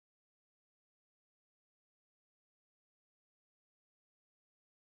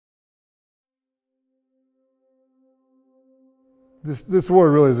This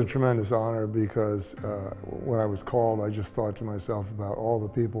award really is a tremendous honor because when I was called, I just thought to myself about all the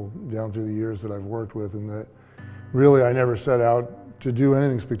people down through the years that I've worked with, and that really I never set out to do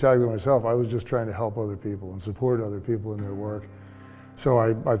anything spectacular myself. I was just trying to help other people and support other people in their work. So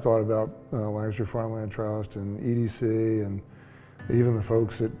I thought about Lancaster Farmland Trust and EDC and even the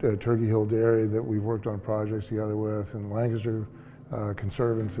folks at Turkey Hill Dairy that we worked on projects together with, and Lancaster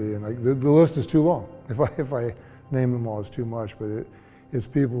Conservancy, and the list is too long. If I name them all, it's too much, but it's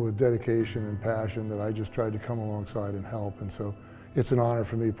people with dedication and passion that I just tried to come alongside and help. And so it's an honor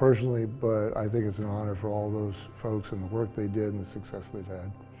for me personally, but I think it's an honor for all those folks and the work they did and the success they've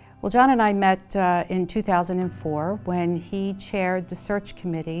had. Well, John and I met in 2004 when he chaired the search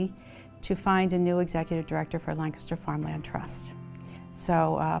committee to find a new executive director for Lancaster Farmland Trust.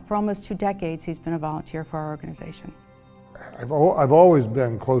 So for almost 2 decades, he's been a volunteer for our organization. I've always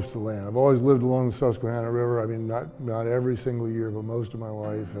been close to land. I've always lived along the Susquehanna River. I mean, not every single year, but most of my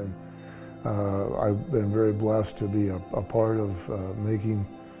life. And I've been very blessed to be a part of making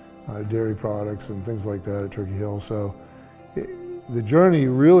dairy products and things like that at Turkey Hill. So the journey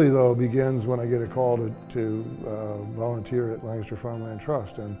really, though, begins when I get a call to volunteer at Lancaster Farmland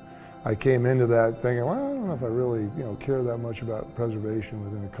Trust. And I came into that thinking, well, I don't know if I really care that much about preservation.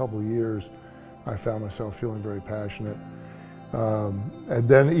 Within a couple of years, I found myself feeling very passionate. And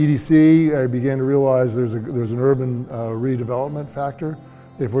then EDC, I began to realize there's an urban redevelopment factor.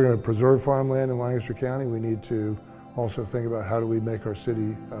 If we're going to preserve farmland in Lancaster County, we need to also think about how do we make our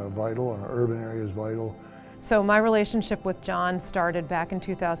city vital and our urban areas vital. So my relationship with John started back in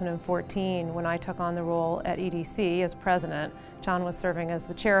 2014 when I took on the role at EDC as president. John was serving as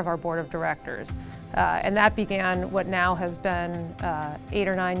the chair of our board of directors. And that began what now has been an 8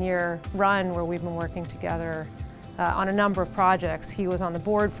 or 9 year run where we've been working together on a number of projects. He was on the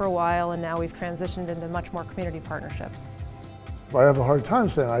board for a while, and now we've transitioned into much more community partnerships. I have a hard time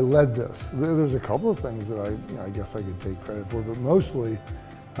saying I led this. There's a couple of things that I guess I could take credit for, but mostly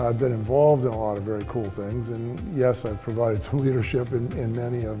I've been involved in a lot of very cool things, and yes, I've provided some leadership in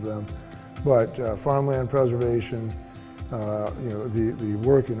many of them. But farmland preservation, the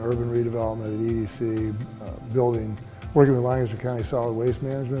work in urban redevelopment at EDC, working with Lancaster County Solid Waste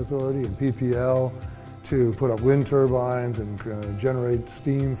Management Authority and PPL to put up wind turbines and generate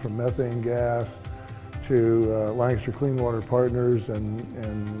steam from methane gas, to Lancaster Clean Water Partners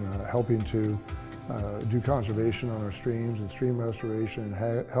and helping to do conservation on our streams and stream restoration,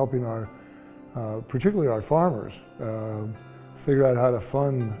 and helping particularly our farmers, figure out how to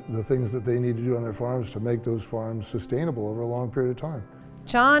fund the things that they need to do on their farms to make those farms sustainable over a long period of time.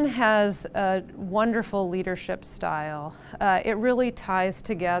 John has a wonderful leadership style. It really ties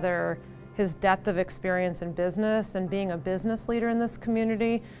together his depth of experience in business and being a business leader in this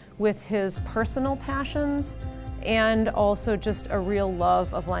community with his personal passions and also just a real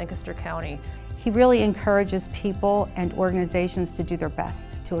love of Lancaster County. He really encourages people and organizations to do their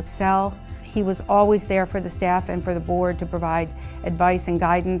best, to excel. He was always there for the staff and for the board to provide advice and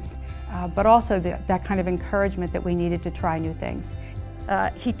guidance, but also that kind of encouragement that we needed to try new things.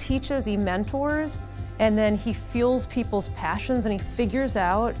 He teaches, he mentors, and then he fuels people's passions, and he figures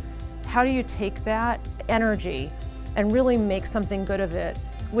out how do you take that energy and really make something good of it.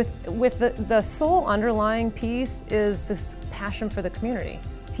 With the sole underlying piece is this passion for the community.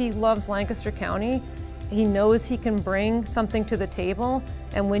 He loves Lancaster County. He knows he can bring something to the table,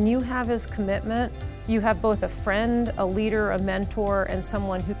 and when you have his commitment, you have both a friend, a leader, a mentor, and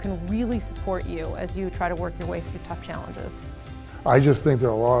someone who can really support you as you try to work your way through tough challenges. I just think there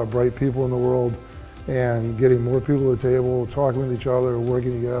are a lot of bright people in the world, and getting more people at the table, talking with each other,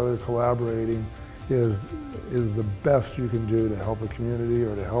 working together, collaborating is the best you can do to help a community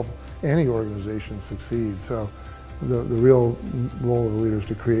or to help any organization succeed. So the real role of a leader is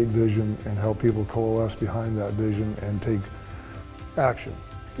to create vision and help people coalesce behind that vision and take action.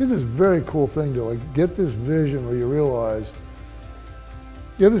 This is a very cool thing to get this vision where you realize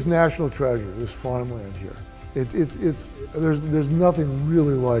you have this national treasure, this farmland here. There's nothing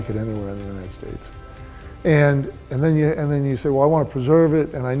really like it anywhere in the United States. And then you say, well, I want to preserve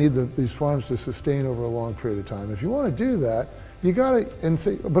it, and I need these farms to sustain over a long period of time. If you want to do that, you got to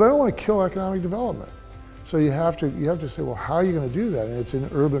say, but I don't want to kill economic development. So you have to say, well, how are you going to do that? And it's in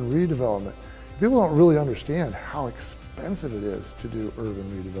urban redevelopment. People don't really understand how expensive it is to do urban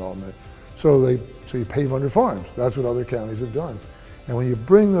redevelopment. So you pave under farms. That's what other counties have done. And when you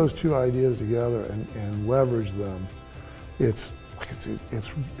bring those two ideas together and leverage them, it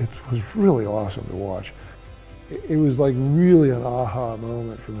was really awesome to watch. It was like really an aha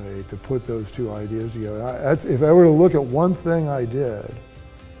moment for me to put those two ideas together. If I were to look at one thing I did,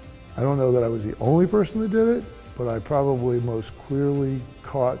 I don't know that I was the only person that did it, but I probably most clearly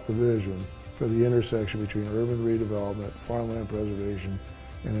caught the vision for the intersection between urban redevelopment, farmland preservation,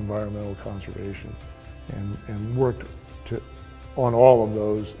 and environmental conservation, and worked on all of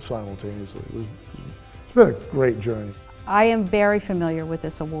those simultaneously. It's been a great journey. I am very familiar with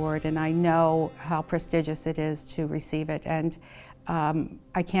this award, and I know how prestigious it is to receive it, and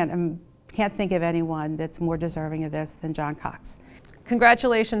I can't think of anyone that's more deserving of this than John Cox.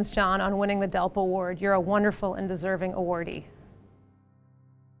 Congratulations, John, on winning the Delp Award. You're a wonderful and deserving awardee.